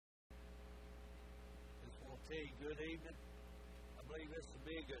tell you, good evening. I believe it's the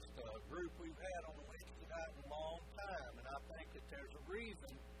biggest group we've had on a Wednesday night in a long time, and I think that there's a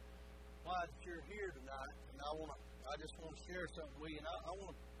reason why that you're here tonight. And I just want to share something with you. And I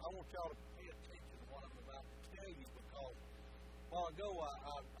want y'all to pay attention to what I'm about to tell you, because a while ago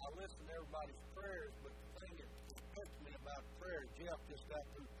I listened to everybody's prayers, but the thing that touched me about prayer, Jeff just got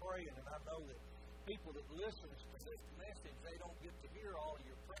through praying, and I know that people that listen to this message, they don't get to hear all of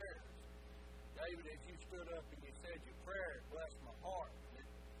your prayers. David, as you stood up and you said your prayer, it blessed my heart.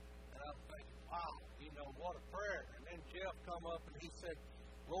 And I'm thinking, wow, what a prayer. And then Jeff come up and he said,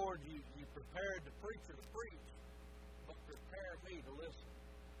 Lord, you prepared the preacher to preach, but prepare me to listen.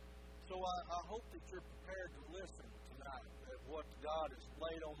 So I hope that you're prepared to listen tonight at what God has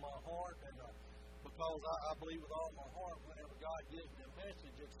laid on my heart. And because I believe with all my heart, whenever God gives me a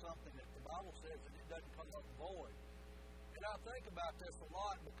message, it's something that the Bible says that it doesn't come up void. And I think about this a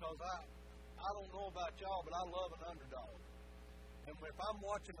lot because I don't know about y'all, but I love an underdog. And if I'm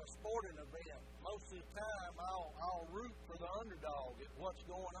watching a sporting event, most of the time I'll root for the underdog at what's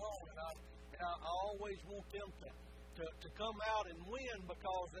going on. And I always want them to come out and win,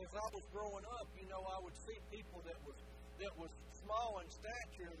 because as I was growing up, I would see people that was small in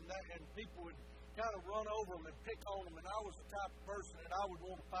stature, and people would kind of run over them and pick on them. And I was the type of person that I would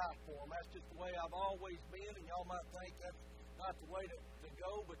want to fight for them. That's just the way I've always been, and y'all might think that's not the way to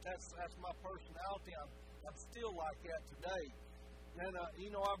go, but that's my personality. I'm still like that today. And,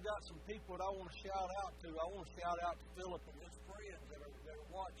 I've got some people that I want to shout out to. I want to shout out to Philip and his friends that are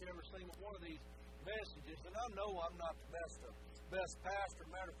watching every single one of these messages. And I know I'm not the best pastor.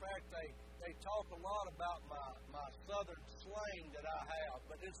 Matter of fact, they talk a lot about my southern slang that I have.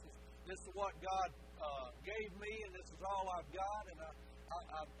 But this is what God gave me, and this is all I've got. And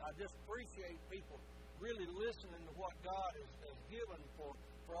I just appreciate people really listening to what God has given for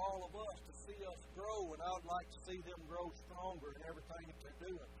all of us to see us grow, and I would like to see them grow stronger in everything that they're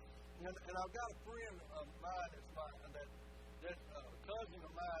doing. And I've got a friend of mine that's a cousin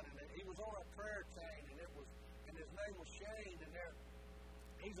of mine, and he was on a prayer chain, and his name was Shane, and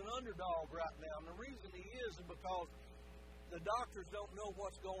he's an underdog right now. And the reason he is because the doctors don't know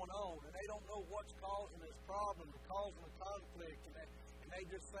what's going on, and they don't know what's causing this problem, causing the conflict, and they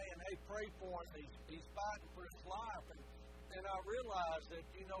just saying, hey, pray for him. He's fighting for his life. And I realize that,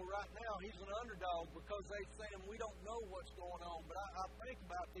 right now he's an underdog because they're saying we don't know what's going on. But I think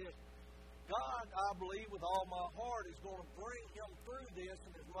about this. God, I believe with all my heart, is going to bring him through this.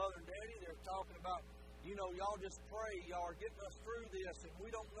 And his mother and daddy, they're talking about, y'all just pray. Y'all are getting us through this. And we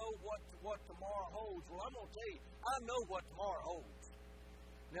don't know what tomorrow holds. Well, I'm going to tell you, I know what tomorrow holds.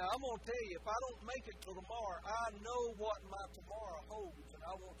 Now, I'm going to tell you, if I don't make it till tomorrow, I know what my tomorrow holds. And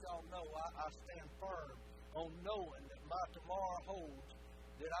I want y'all to know I stand firm on knowing that my tomorrow holds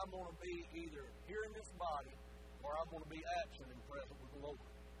that I'm going to be either here in this body or I'm going to be absent and present with the Lord.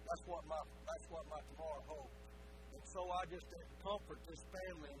 That's what my tomorrow holds. And so I just comfort this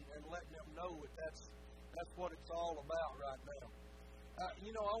family and letting them know that that's what it's all about right now.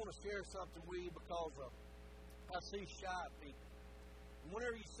 I want to share something with you because I see shy people.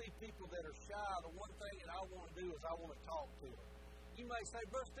 Whenever you see people that are shy, the one thing that I want to do is I want to talk to them. You may say,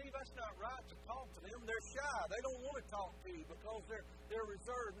 Brother Steve, that's not right to talk to them. They're shy. They don't want to talk to you because they're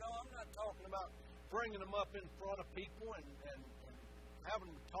reserved. No, I'm not talking about bringing them up in front of people and having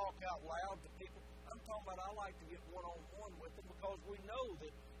them talk out loud to people. I'm talking about I like to get one-on-one with them because we know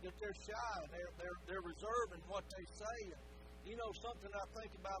that they're shy. They're reserved in what they say. And, something I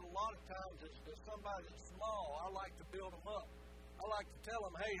think about a lot of times is somebody that's small, I like to build them up. I like to tell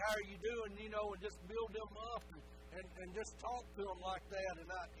them, hey, how are you doing, and just build them up and just talk to them like that. And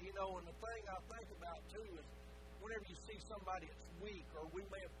and the thing I think about, too, is whenever you see somebody that's weak, or we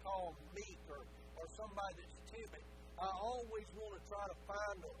may have called meek, or somebody that's timid, I always want to try to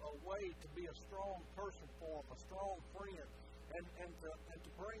find a way to be a strong person for them, a strong friend, and to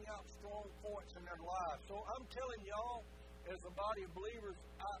bring out strong points in their lives. So I'm telling y'all, as a body of believers,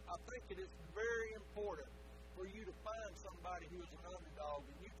 I think it is very important for you to find somebody who is an underdog,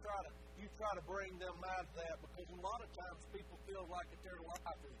 and you try to bring them out of that, because a lot of times people feel like that their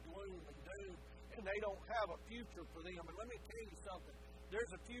life is gloom and doom, and they don't have a future for them. And let me tell you something.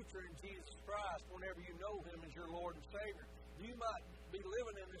 There's a future in Jesus Christ whenever you know Him as your Lord and Savior. You might be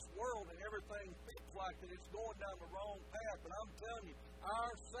living in this world and everything feels like that it's going down the wrong path, but I'm telling you,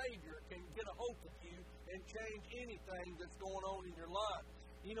 our Savior can get a hold of you and change anything that's going on in your life.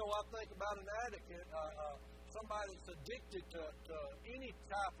 I think about an addict, somebody that's addicted to any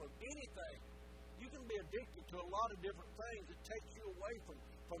type of anything. You can be addicted to a lot of different things. It takes you away from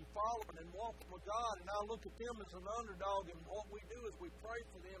following and walking with God. And I look at them as an underdog, and what we do is we pray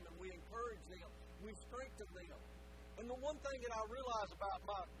for them and we encourage them. We strengthen And the one thing that I realize about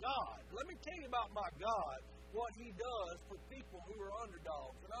my God, let me tell you about my God, what He does for people who are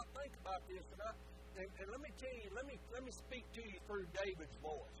underdogs. And I think about this, and let me tell you, let me speak to you through David's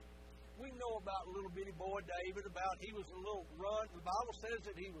voice. We know about little bitty boy David, about he was a little run. The Bible says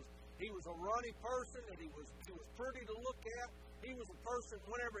that he was a runny person, and he was pretty to look at. He was a person,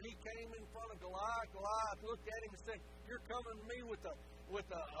 whenever he came in front of Goliath looked at him and said, "You're coming to me with a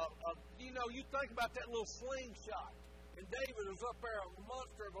you think about that little slingshot." And David was up there, a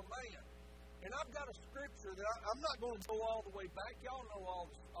monster of a man. And I've got a scripture that I'm not going to go all the way back. Y'all know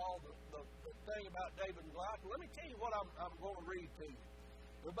all the thing about David and Goliath. Let me tell you what I'm going to read to you.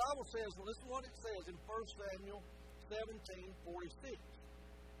 The Bible says, listen to what it says in 1 Samuel 17:46.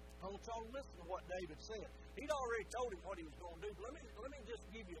 I want y'all to listen to what David said. He'd already told him what he was going to do. But let me just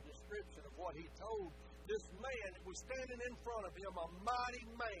give you a description of what he told this man that was standing in front of him, a mighty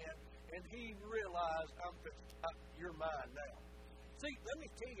man, and he realized, you're mine now. See, let me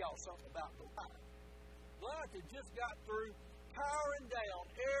tell y'all something about Goliath. Goliath had just got through powering down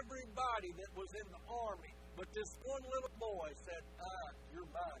everybody that was in the army. But this one little boy said, you're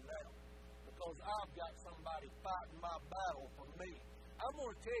mine now. Because I've got somebody fighting my battle for me. I'm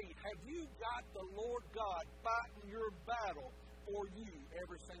going to tell you, have you got the Lord God fighting your battle for you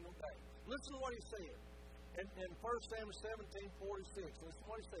every single day? Listen to what he said. In 1 Samuel 17:46, listen to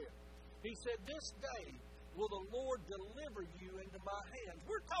what he said. He said, "This day will the Lord deliver you into my hands."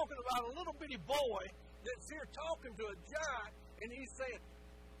 We're talking about a little bitty boy that's here talking to a giant, and he's saying,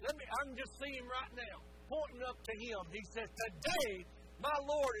 I can just see him right now, pointing up to him. He said, "Today, my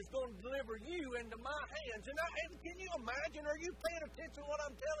Lord is going to deliver you into my hands." And can you imagine, are you paying attention to what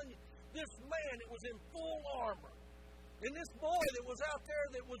I'm telling you? This man that was in full armor, and this boy that was out there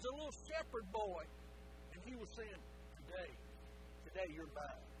that was a little shepherd boy, and he was saying, today you're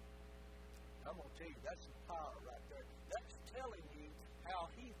mine. I'm going to tell you, that's the power right there. That's telling you how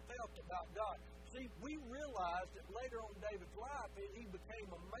he felt about God. See, we realized that later on in David's life, he became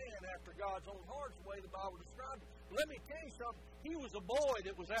a man after God's own heart, the way the Bible described it. Let me tell you something. He was a boy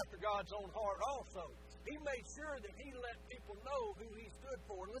that was after God's own heart also. He made sure that he let people know who he stood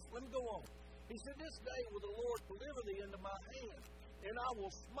for. Let me go on. He said, "This day will the Lord deliver thee into my hand, and I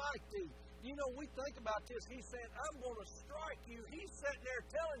will smite thee." You know, we think about this. He's saying, "I'm going to strike you." He's sitting there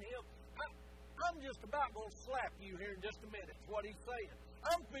telling him, I'm just about going to slap you here in just a minute. That's what he's saying.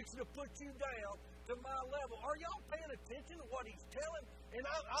 I'm fixing to put you down to my level. Are y'all paying attention to what he's telling? And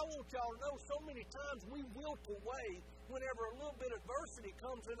I want y'all to know, so many times we wilt away whenever a little bit of adversity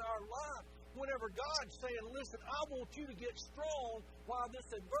comes in our life. Whenever God's saying, "Listen, I want you to get strong while this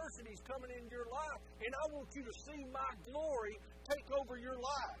adversity is coming into your life. And I want you to see my glory take over your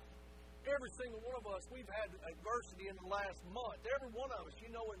life." Every single one of us, we've had adversity in the last month. Every one of us,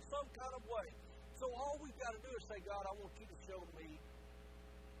 in some kind of way. So all we've got to do is say, "God, I want you to show me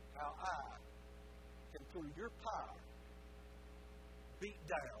how I can, through your power, beat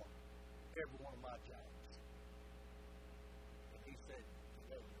down every one of my giants." And he said,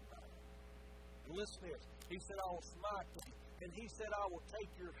 "Today you're mine." And listen to this. He said, "I will smite thee." And he said, "I will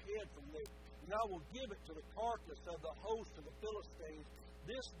take your head from thee, and I will give it to the carcass of the host of the Philistines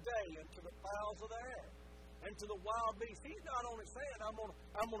this day unto the fowls of the air, and to the wild beasts." He's not only saying,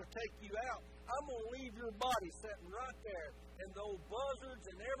 I'm going to take you out. I'm going to leave your body sitting right there, and those buzzards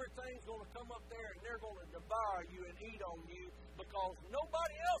and everything's going to come up there, and they're going to devour you and eat on you, because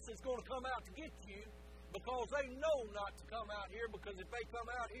nobody else is going to come out to get you, because they know not to come out here, because if they come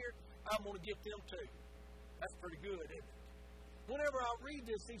out here, I'm going to get them too. That's pretty good, isn't it? Whenever I read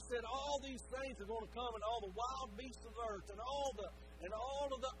this, he said all these things are going to come, and all the wild beasts of earth, and all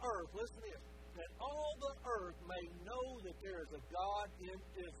of the earth, listen to this, that all the earth may know that there is a God in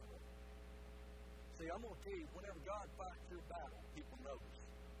Israel. See, I'm going to tell you, whenever God fights your battle, people notice.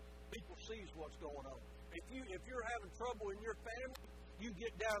 People sees what's going on. If you're having trouble in your family, you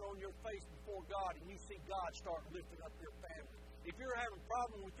get down on your face before God, and you see God start lifting up your family. If you're having a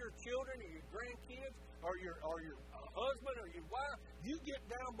problem with your children or your grandkids or your husband or your wife, you get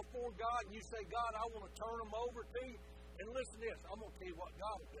down before God and you say, "God, I want to turn them over to you." And listen to this. I'm going to tell you what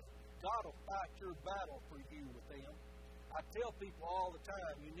God will do. God will fight your battle for you with them. I tell people all the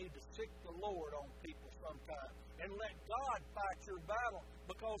time, you need to seek the Lord on people sometime and let God fight your battle,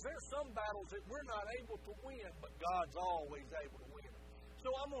 because there's some battles that we're not able to win, but God's always able to win.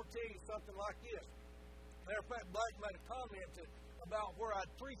 So I'm going to tell you something like this. Matter of fact, Blake made a comment about where I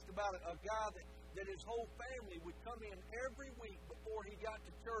preached about a guy that his whole family would come in every week before he got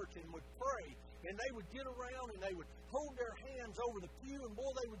to church and would pray. And they would get around and they would hold their hands over the pew, and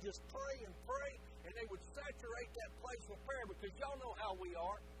boy, they would just pray and pray, and they would saturate that place with prayer, because y'all know how we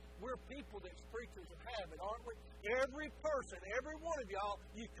are. we're people that's preachers of habit, aren't we? Every person, every one of y'all,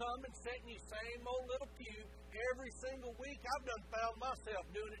 you come and sit in your same old little pew every single week. I've done found myself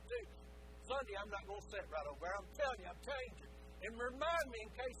doing it too. Sunday, I'm not going to sit right over there. I'm telling you, I'm changing. And remind me in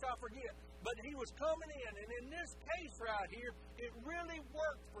case I forget. But he was coming in, and in this case right here, it really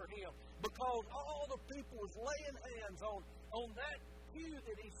worked for him because all the people was laying hands on that pew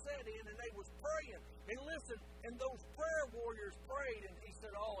that he sat in, and they was praying. And listen, and those prayer warriors prayed, and he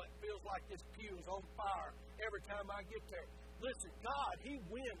said, oh, it feels like this pew is on fire every time I get there. Listen, God, he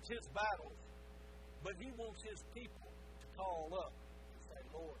wins his battles, but he wants his people to call up and say,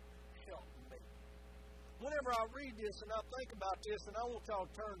 Lord, help me. Whenever I read this and I think about this, and I want y'all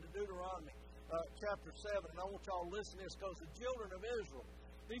to turn to Deuteronomy chapter 7, and I want y'all to listen to this because the children of Israel,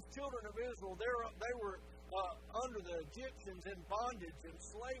 these children of Israel, they were under the Egyptians in bondage and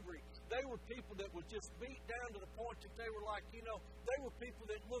slavery. They were people that were just beat down to the point that they were like, they were people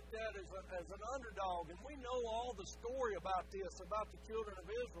that looked at as an underdog. And we know all the story about this, about the children of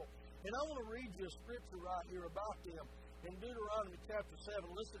Israel. And I want to read you a scripture right here about them. In Deuteronomy chapter 7,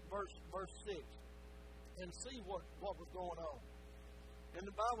 listen at verse 6 and see what was going on. And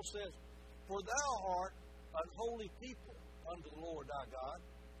the Bible says, for thou art an holy people unto the Lord thy God.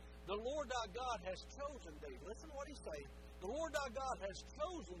 The Lord thy God has chosen thee. Listen to what he's saying. The Lord thy God has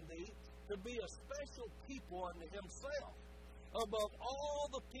chosen thee to be a special people unto himself above all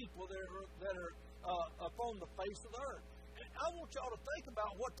the people that are upon the face of the earth. And I want y'all to think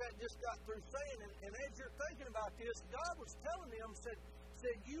about what that just got through saying. And as you're thinking about this, God was telling them, said,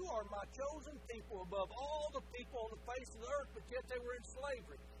 you are my chosen people above all the people on the face of the earth, but yet they were in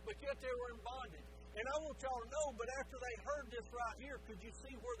slavery, but yet they were in bondage. And I want y'all to know, but after they heard this right here, could you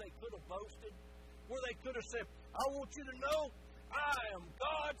see where they could have boasted? Where they could have said, I want you to know, I am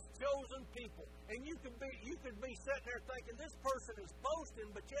God's chosen people. And you could be sitting there thinking, this person is boasting,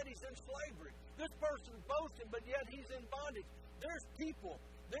 but yet he's in slavery. This person is boasting, but yet he's in bondage. There's people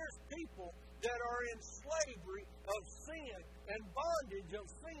that are in slavery of sin and bondage of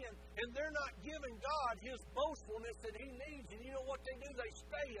sin, and they're not giving God his boastfulness that he needs. And you know what they do? They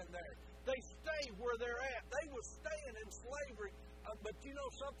stay in there. They stay where they're at. They were staying in slavery. But you know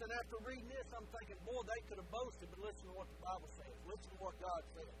something? After reading this, I'm thinking, boy, they could have boasted. But listen to what the Bible says. Listen to what God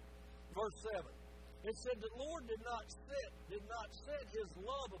said. Verse 7. It said, the Lord did not set his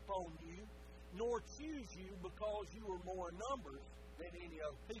love upon you, nor choose you because you were more in numbers than any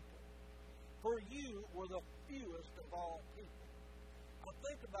other people. For you were the fewest of all people. I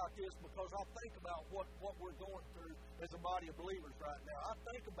think about this because I think about what we're going through as a body of believers right now. I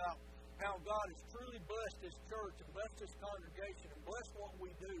think about how God has truly blessed this church and blessed this congregation and blessed what we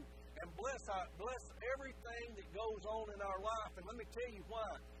do and bless everything that goes on in our life. And let me tell you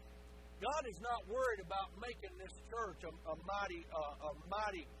why. God is not worried about making this church a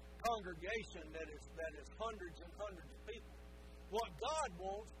mighty congregation that is hundreds and hundreds of people. What God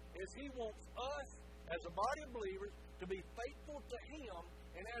wants is he wants us as a body of believers to be faithful to him,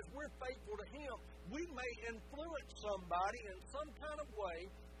 and as we're faithful to him, we may influence somebody in some kind of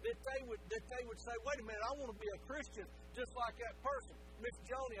way that they would say, wait a minute, I want to be a Christian just like that person. Miss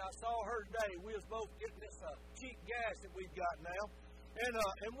Joni, I saw her today. We was both getting this cheap gas that we've got now.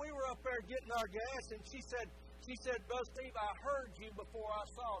 And we were up there getting our gas, and she said, Brother Steve, I heard you before I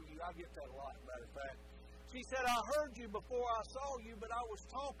saw you. I get that a lot, matter of fact. She said, I heard you before I saw you, but I was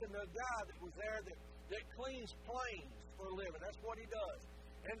talking to a guy that was there that cleans planes for a living. That's what he does.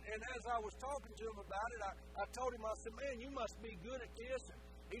 And as I was talking to him about it, I told him, I said, man, you must be good at this. And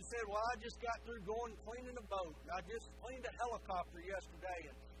he said, well, I just got through going and cleaning a boat. And I just cleaned a helicopter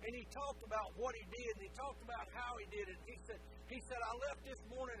yesterday. And he talked about what he did, and he talked about how he did it. He said, I left this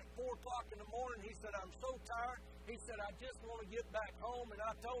morning at 4 o'clock in the morning. He said, I'm so tired. He said, I just want to get back home. And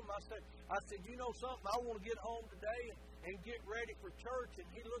I told him, I said, you know something? I want to get home today and get ready for church. And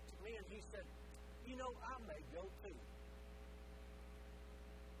he looked at me and he said, you know, I may go too.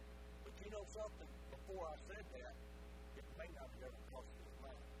 But you know something? Before I said that, it may not have ever crossed his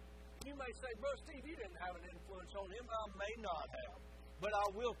mind. You may say, Brother Steve, you didn't have an influence on him. I may not have. But I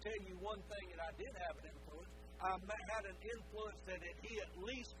will tell you one thing that I did have an influence. I had an influence that he at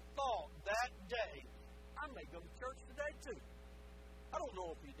least thought that day, I may go to church today too. I don't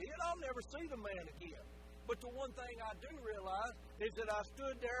know if he did. I'll never see the man again. But the one thing I do realize is that I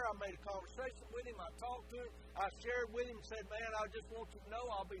stood there, I made a conversation with him, I talked to him, I shared with him and said, man, I just want you to know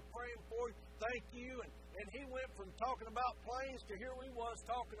I'll be praying for you. Thank you. And he went from talking about planes to here we was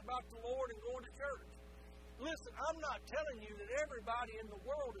talking about the Lord and going to church. Listen, I'm not telling you that everybody in the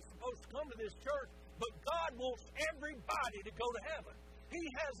world is supposed to come to this church, but God wants everybody to go to heaven. He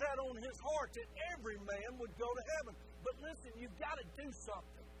has that on his heart that every man would go to heaven. But listen, you've got to do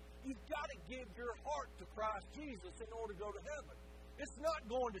something. You've got to give your heart to Christ Jesus in order to go to heaven. It's not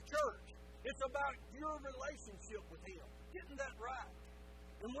going to church. It's about your relationship with Him. Getting that right.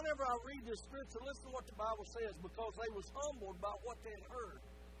 And whenever I read this scripture, listen to what the Bible says, because they was humbled by what they had heard.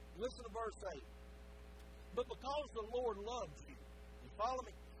 Listen to verse 8. But because the Lord loves you. You follow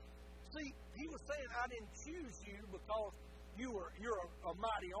me? See, He was saying, I didn't choose you because you're a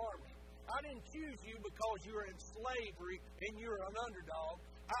mighty army. I didn't choose you because you're in slavery and you're an underdog.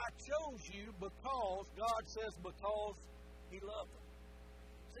 I chose you because, God says, because He loved them.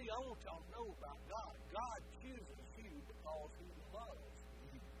 See, I want y'all to know about God. God chooses you because He loves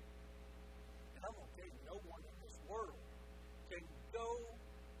you. And I'm going to tell you, no one in this world can go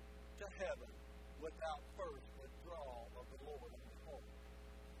to heaven without first withdrawal of the Lord in your heart.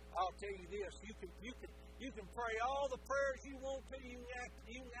 I'll tell you this, you can pray all the prayers you want to, you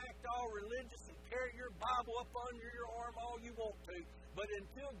can act all religious and carry your Bible up under your arm all you want to, but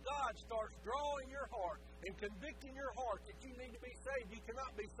until God starts drawing your heart and convicting your heart that you need to be saved, you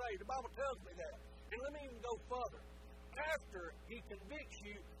cannot be saved. The Bible tells me that. And let me even go further. After He convicts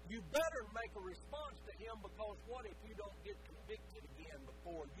you, you better make a response to Him, because what if you don't get convicted again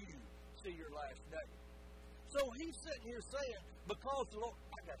before you see your last day? So He's sitting here saying, because the Lord,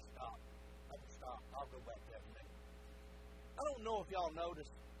 I got to stop. I'll go back to that in a minute. I don't know if y'all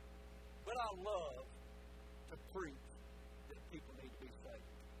noticed, but I love to preach that people need to be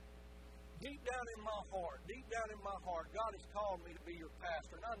saved. Deep down in my heart, God has called me to be your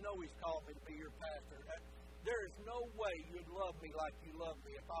pastor, and I know He's called me to be your pastor. There is no way you'd love me like you love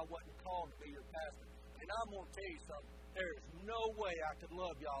me if I wasn't called to be your pastor. And I'm going to tell you something. There is no way I could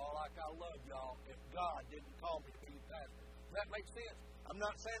love y'all like I love y'all if God didn't call me to be your pastor. Does that make sense? I'm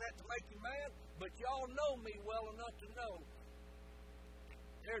not saying that to make you mad, but y'all know me well enough to know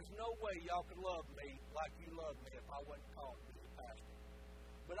there's no way y'all could love me like you love me if I wasn't called to be your pastor.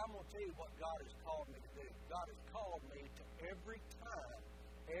 But I'm going to tell you what God has called me to do. God has called me to every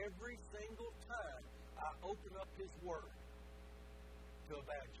single time I open up His Word to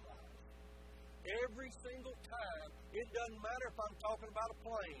evangelize. Every single time. It doesn't matter if I'm talking about a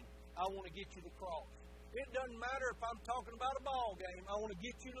plane, I want to get you to cross. It doesn't matter if I'm talking about a ball game, I want to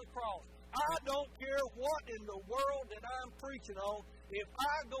get you to the cross. I don't care what in the world that I'm preaching on. If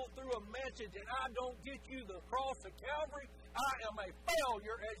I go through a message and I don't get you to the cross of Calvary, I am a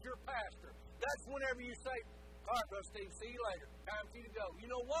failure as your pastor. That's whenever you say, all right, Brother Steve, see you later. Time for you to go. You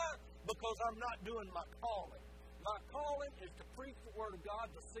know why? Because I'm not doing my calling. My calling is to preach the Word of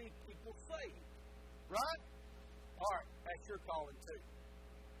God to see people saved. Right? All right, that's your calling too.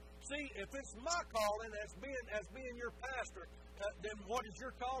 See, if it's my calling as being your pastor, then what is your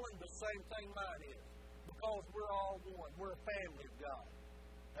calling? The same thing mine is. Because we're all one. We're a family of God.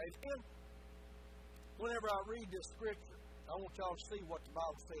 Amen? Whenever I read this scripture, I want y'all to see what the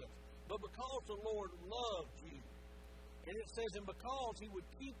Bible says. But because the Lord loved you, and it says, and because He would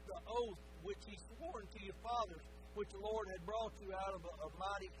keep the oath which He swore unto your fathers, which the Lord had brought you out of a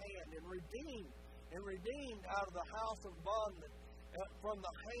mighty hand, and redeemed out of the house of bondage, from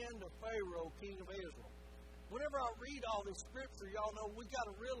the hand of Pharaoh, king of Israel. Whenever I read all this scripture, y'all know we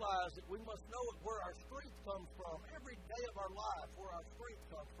got to realize that we must know where our strength comes from. Every day of our life, where our strength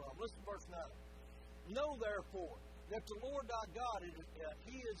comes from. Listen to verse 9. Know therefore that the Lord thy God,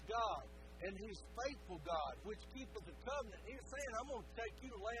 He is God, and He's faithful God, which keepeth the covenant. He's saying, I'm going to take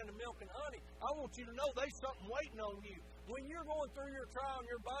you to land of milk and honey. I want you to know there's something waiting on you. When you're going through your trial and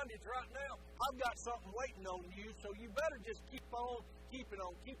your bondage right now, I've got something waiting on you, so you better just keep on keeping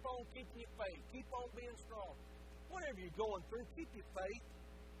your faith. Keep on being strong. Whatever you're going through, keep your faith.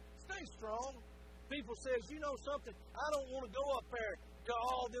 Stay strong. People says, you know something, I don't want to go up there to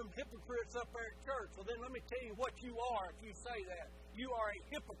all them hypocrites up there at church. Well, then let me tell you what you are if you say that. You are a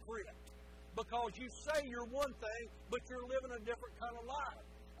hypocrite. Because you say you're one thing, but you're living a different kind of life.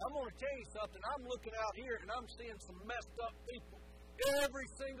 I'm going to tell you something. I'm looking out here and I'm seeing some messed up people. Every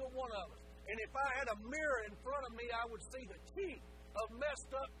single one of us. And if I had a mirror in front of me, I would see the teeth of messed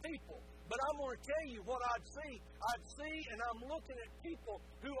up people. But I'm going to tell you what I'd see. I'd see, and I'm looking at people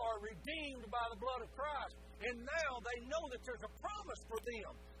who are redeemed by the blood of Christ. And now they know that there's a promise for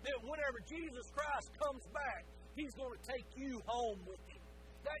them. That whenever Jesus Christ comes back, He's going to take you home with Him.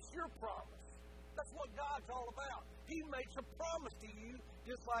 That's your promise. That's what God's all about. He makes a promise to you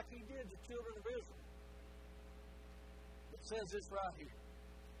just like He did the children of Israel. It says this right here.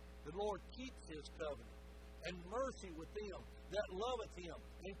 The Lord keeps His covenant and mercy with them that loveth Him,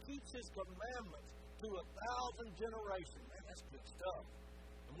 and keeps His commandments to 1,000 generations. Man, that's good stuff.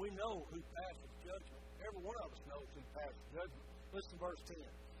 And we know who passes judgment. Every one of us knows who passes judgment. Listen to verse 10.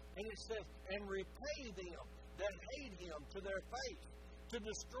 And it says, and repay them that hate Him to their face, to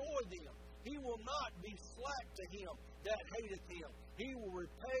destroy them. He will not be slack to him that hateth him. He will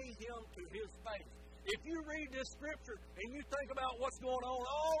repay him to his face. If you read this scripture and you think about what's going on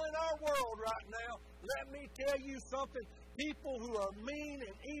all in our world right now, let me tell you something. People who are mean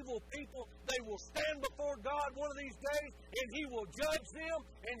and evil people, they will stand before God one of these days, and He will judge them,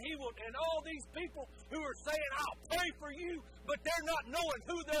 and all these people who are saying, I'll pray for you, but they're not knowing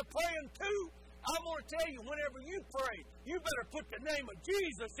who they're praying to. I'm going to tell you, whenever you pray, you better put the name of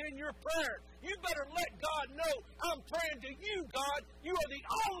Jesus in your prayer. You better let God know, I'm praying to you, God. You are the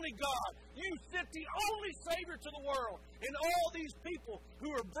only God. You sent the only Savior to the world. And all these people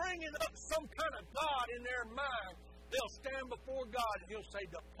who are bringing up some kind of God in their mind, they'll stand before God and He'll say,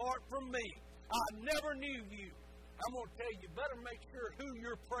 depart from me. I never knew you. I'm going to tell you, you better make sure who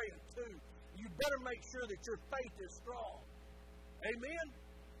you're praying to. You better make sure that your faith is strong. Amen?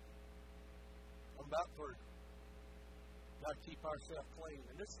 I'm about through. Got to keep ourselves clean.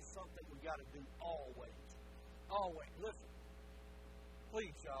 And this is something we got to do always. Always. Listen.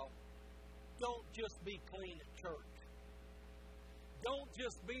 Please, y'all. Don't just be clean at church. Don't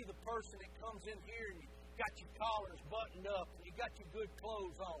just be the person that comes in here and you got your collars buttoned up and you got your good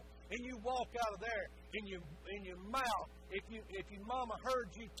clothes on. And you walk out of there and in your mouth, if your mama heard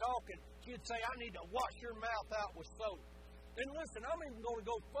you talking, she'd say, I need to wash your mouth out with soap. And listen, I'm even going to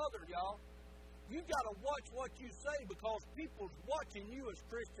go further, y'all. You've got to watch what you say because people's watching you as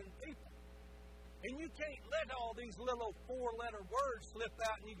Christian people. And you can't let all these little 4-letter words slip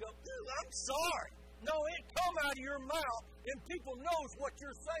out and you go, I'm sorry. No, it come out of your mouth and people knows what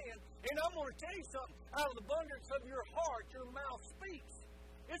you're saying. And I'm going to tell you something. Out of the abundance of your heart, your mouth speaks.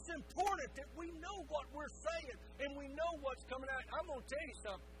 It's important that we know what we're saying and we know what's coming out. I'm going to tell you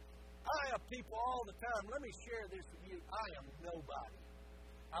something. I have people all the time. Let me share this with you. I am nobody.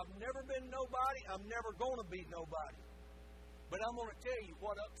 I've never been nobody. I'm never going to be nobody. But I'm going to tell you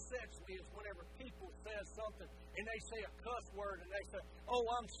what upsets me is whenever people say something and they say a cuss word and they say, oh,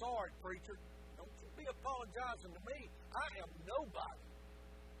 I'm sorry, preacher. Don't you be apologizing to me. I am nobody.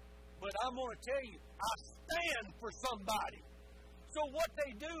 But I'm going to tell you, I stand for somebody. So what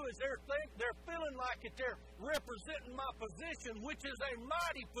they do is they're feeling like that they're representing my position, which is a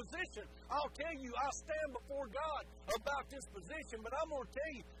mighty position. I'll tell you, I stand before God about this position, but I'm going to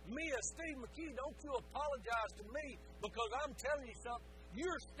tell you, me as Steve McKee, don't you apologize to me because I'm telling you something.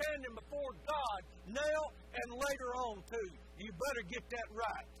 You're standing before God now and later on too. You better get that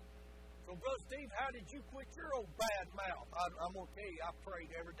right. So, Brother Steve, how did you quit your old bad mouth? I'm going to tell you, I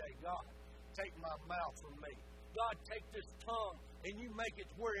prayed every day, God, take my mouth from me. God, take this tongue and you make it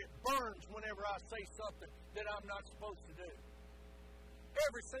where it burns whenever I say something that I'm not supposed to do.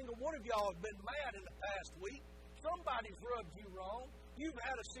 Every single one of y'all have been mad in the past week. Somebody's rubbed you wrong. You've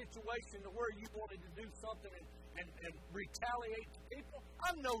had a situation to where you wanted to do something and retaliate to people.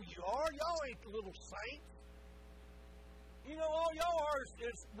 I know you are. Y'all ain't the little saints. You know, all y'all are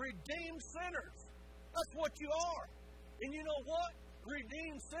is redeemed sinners. That's what you are. And you know what?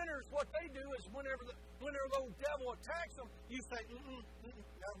 Redeemed sinners, what they do is whenever the old devil attacks them, you say, no,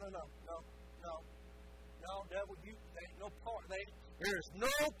 devil, you ain't no part. There's no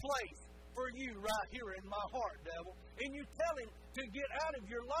place for you right here in my heart, devil. And you tell him to get out of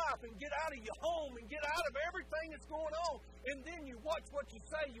your life and get out of your home and get out of everything that's going on. And then you watch what you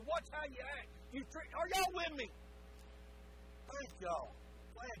say. You watch how you act. Are y'all with me? Thank y'all.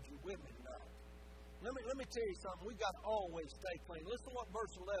 Glad you're with me tonight. Let me tell you something. We got to always stay clean. Listen to what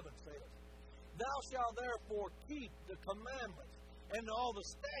verse 11 says. Thou shalt therefore keep the commandments and all the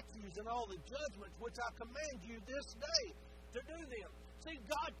statutes and all the judgments which I command you this day to do them. See,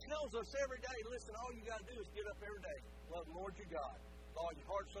 God tells us every day, listen, all you got to do is get up every day. Love the Lord your God. All your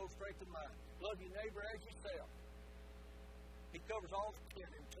heart, soul, strength, and mind. Love your neighbor as yourself. He covers all the 10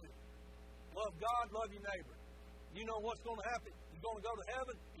 and 2. Love God, love your neighbor. You know what's going to happen? You're going to go to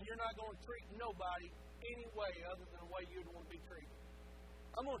heaven, and you're not going to treat nobody any way other than the way you'd want to be treated.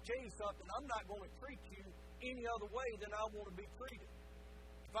 I'm going to tell you something. I'm not going to treat you any other way than I want to be treated.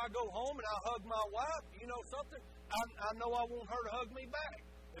 If I go home and I hug my wife, you know something? I know I want her to hug me back.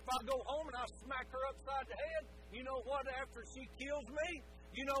 If I go home and I smack her upside the head, you know what? After she kills me,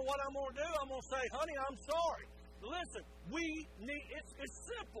 you know what I'm going to do? I'm going to say, honey, I'm sorry. Listen, it's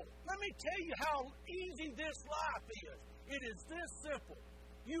simple. Let me tell you how easy this life is. It is this simple.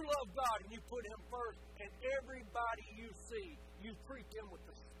 You love God and you put Him first, and everybody you see, you treat them with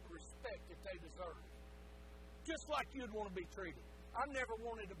the respect that they deserve. Just like you'd want to be treated. I never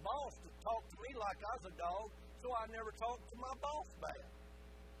wanted a boss to talk to me like I was a dog, so I never talked to my boss bad.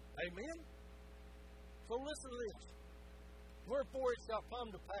 Amen? So listen to this. Wherefore it shall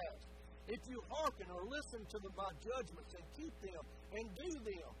come to pass, if you hearken or listen to my judgments and keep them and do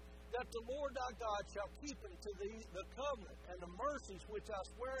them, that the Lord thy God shall keep unto thee the covenant and the mercies which I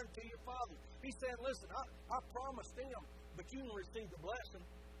swear unto your fathers. He said, listen, I promised them, but you can receive the blessing.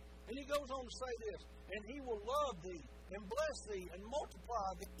 And he goes on to say this, and he will love thee and bless thee and multiply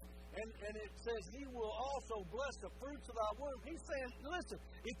thee. And it says he will also bless the fruits of thy womb. He's saying, listen,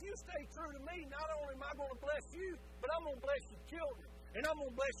 if you stay true to me, not only am I going to bless you, but I'm going to bless your children. And I'm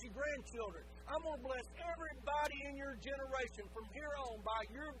going to bless your grandchildren. I'm going to bless everybody in your generation from here on by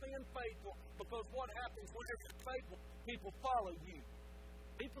your being faithful. Because what happens whenever you're faithful, people follow you.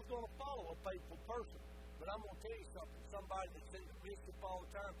 People's going to follow a faithful person. But I'm going to tell you something. Somebody that's in the mischief all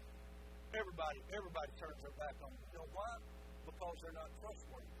the time, everybody turns their back on them. You know why? Because they're not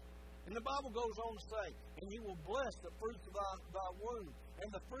trustworthy. And the Bible goes on to say, and he will bless the fruits of thy womb, and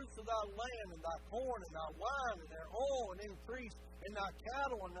the fruits of thy land, and thy corn, and thy wine, and their oil, and increase, and thy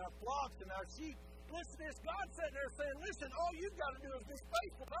cattle, and thy flocks, and thy sheep. Listen to this. God's sitting there saying, listen, all you've got to do is be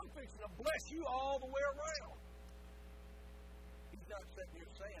faithful. I'm fixing to bless you all the way around. He's not sitting here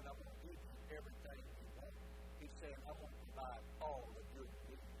saying, I'm going to give you everything you want. He's saying, I'm going to provide all of your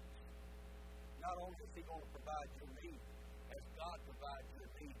needs. Not only is he going to provide your needs, as God provides your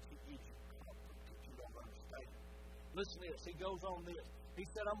needs, he gives you comfort that you don't understand. Listen to this. He goes on this. He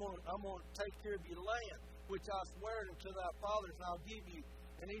said, I'm going to take care of your land, which I swear unto thy fathers, and I'll give you.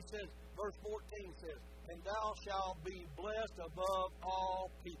 And he says, verse 14 says, and thou shalt be blessed above all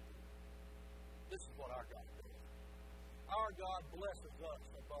people. This is what our God does. Our God blesses us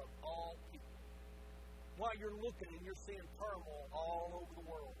above all people. While you're looking and you're seeing turmoil all over the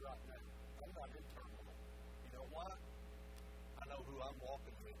world right now, I'm not in turmoil. You know why? I know who I'm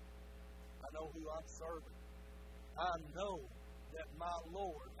walking with. I know who I'm serving. I know that my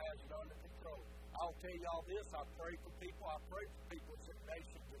Lord has it under control. I'll tell y'all this, I pray for people. I pray for people in some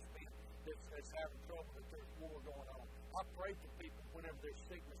nations that's having trouble, that there's war going on. I pray for people whenever there's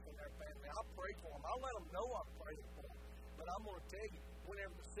sickness in their family. I pray for them. I'll let them know I'm praying for them. But I'm going to tell you,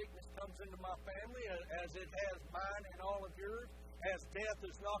 whenever the sickness comes into my family, as it has mine and all of yours, as death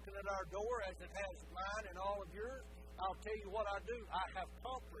is knocking at our door, as it has mine and all of yours, I'll tell you what I do. I have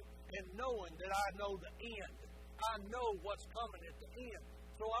comfort in knowing that I know the end. I know what's coming at the end.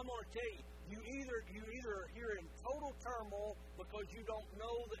 So I'm going to tell you, you either you're in total turmoil because you don't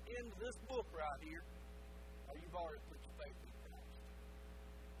know the end of this book right here, or you've already put your faith in Christ.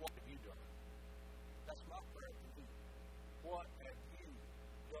 What have you done? That's my prayer for you. What have you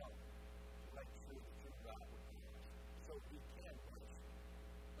done to make sure that you're right with Christ, so He can bless you?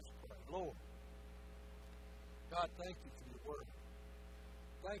 Let's pray. Lord, God, thank you for your word.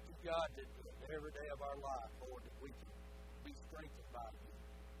 Thank you, God, that every day of our life, Lord, that we can be strengthened by you.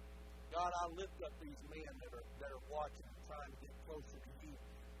 God, I lift up these men that are watching and trying to get closer to you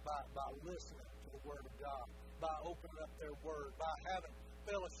by listening to the Word of God, by opening up their Word, by having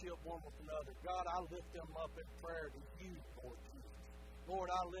fellowship one with another. God, I lift them up in prayer to you, Lord Jesus. Lord,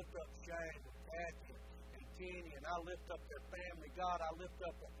 I lift up Shane and Kathy and Kenny, and I lift up their family. God, I lift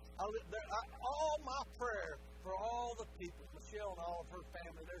up all my prayer for all the people, Michelle and all of her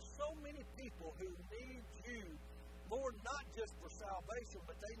family. There's so many people who need you, Lord, not just for salvation,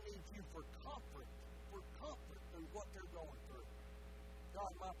 but they need you for comfort through what they're going through.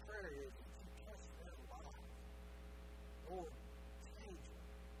 God, my prayer is that you touch their lives. Lord, change them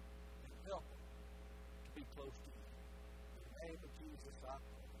and help them to be close to you. In the name of Jesus, I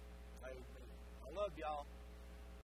pray. Amen. I love y'all.